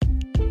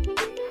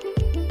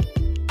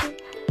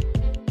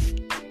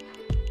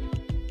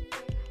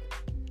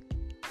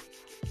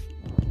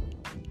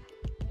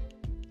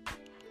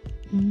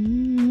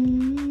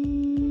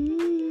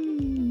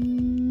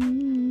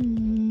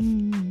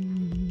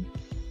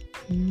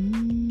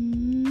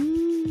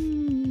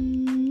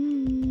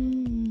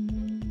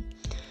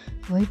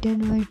White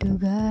and white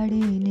ಗಾಡಿ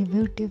ನೀ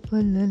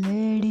beautiful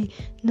lady,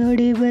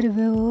 ನೋಡಿ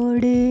ಬರುವೆ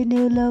ಓಡಿ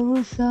ನೀವು ಲವ್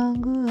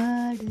ಸಾಂಗು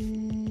ಹಾಡಿ.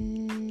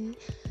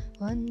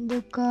 ಒಂದು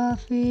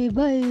ಕಾಫಿ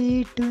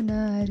ಬೈಟು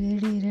ನಾ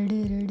ರೆಡಿ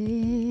ರೆಡಿ ರೆಡಿ,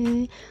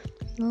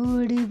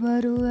 ಓಡಿ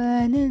ಬರುವ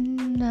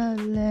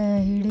ನಿನ್ನಲ್ಲ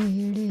ಹಿಡಿ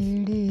ಹಿಡಿ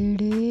ಹಿಡಿ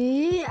ಹಿಡಿ.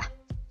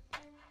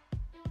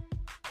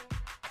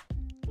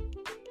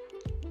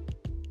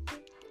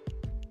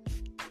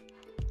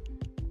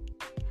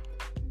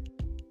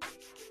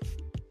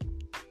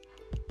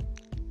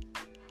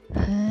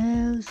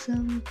 Have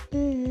some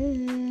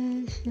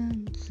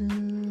patience,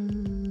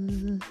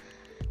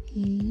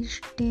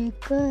 ಇಷ್ಟೇ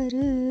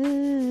ಕರೇಜಂಟ.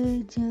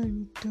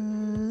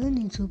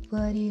 ನೀನು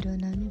ಸೂಪರ್ ಹೀರೋ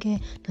ನನಗೆ,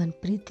 ನಾನು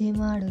ಪ್ರೀತಿ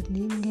ಮಾಡೋದು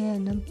ನಿಂಗೆ,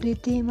 ನಮ್ಮ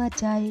ಪ್ರೀತಿ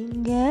ಮಚ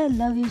ಹಿಂಗೆ,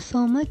 ಲವ್ ಯು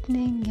ಸೋ ಮಚ್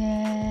ನಿಂಗೆ.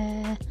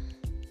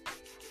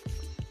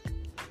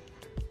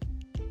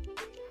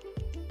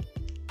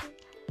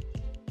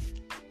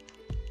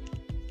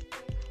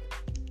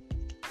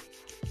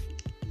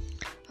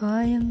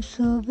 I am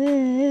so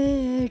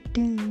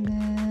waiting,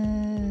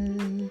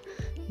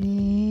 ನೀ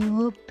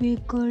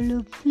ಒಪ್ಪಿಕೊಳ್ಳು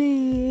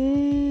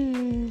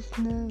ಪ್ಲೀಸ್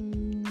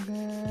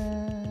ನಂಗೆ.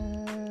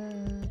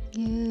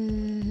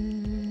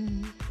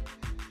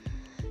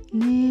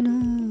 ನೀನು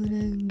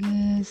ನನಗೆ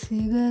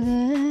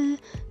ಸಿಗದೆ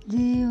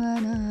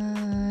ಜೀವನ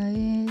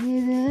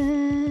ಏನಿದೆ,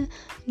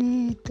 ನೀ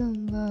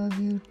ತುಂಬ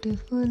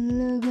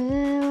ಬ್ಯೂಟಿಫುಲ್ಗೆ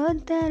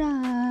ಒಂಥರ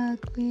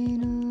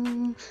ಕ್ವೀನು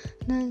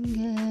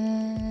ನನಗೆ.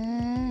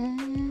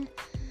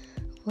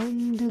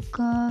 ಒಂದು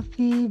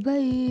ಕಾಫಿ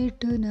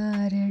ಬೈಟು ನಾ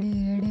ರೆಡಿ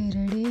ರೆಡಿ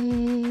ರೆಡಿ,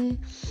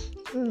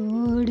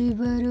 ಓಡಿ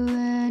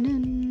ಬರುವೆ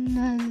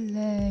ನಿನ್ನಲ್ಲ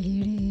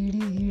ಹಿಡಿ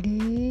ಹಿಡಿ ಹಿಡಿ.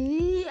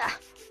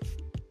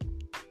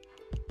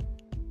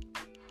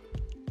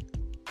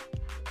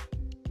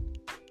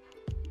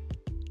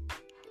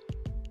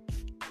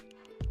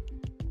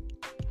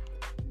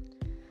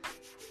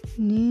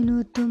 ನೀನು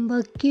ತುಂಬ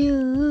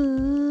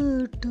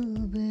ಕ್ಯೂಟು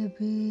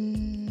ಬೇಬಿ,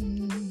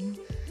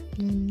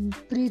 ನಿನ್ನ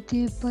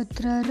ಪ್ರೀತಿ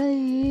ಪತ್ರ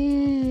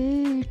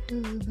ರೈಟು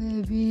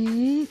ಬೇಬಿ.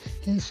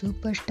 ಹೇ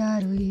ಸೂಪರ್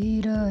ಸ್ಟಾರು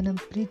ಹೀರೋ, ನಮ್ಮ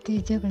ಪ್ರೀತಿ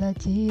ಜಗಳ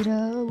ಜೀರೋ,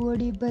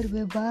 ಓಡಿ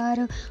ಬರುವೆ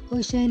ಬಾರೋ ಓ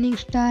ಶೈನಿಂಗ್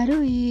ಸ್ಟಾರು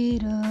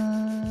ಹೀರೋ.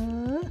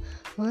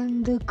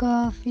 ಒಂದು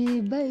ಕಾಫಿ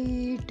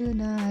ಬೈಟು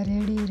ನಾ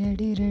ರೆಡಿ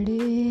ರೆಡಿ ರೆಡಿ,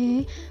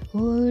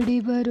 ಓಡಿ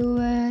ಬರುವ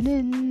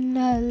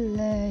ನಿನ್ನಲ್ಲ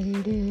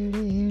ಹಿಡಿ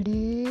ಹಿಡಿ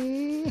ಹಿಡಿ.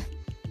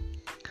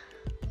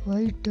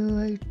 ವೈಟು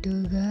ವೈಟು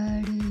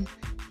ಗಾಡಿ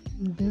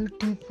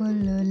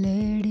ಬ್ಯೂಟಿಫುಲ್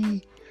ಲೇಡಿ,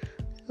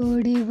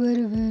 ಓಡಿ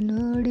ಬರುವೆ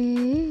ನೋಡಿ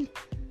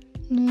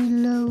ನೀ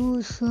ಲವ್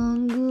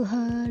ಸಾಂಗು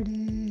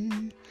ಹಾಡಿ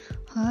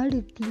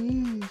ಹಾಡಿ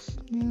ಪ್ಲೀಸ್.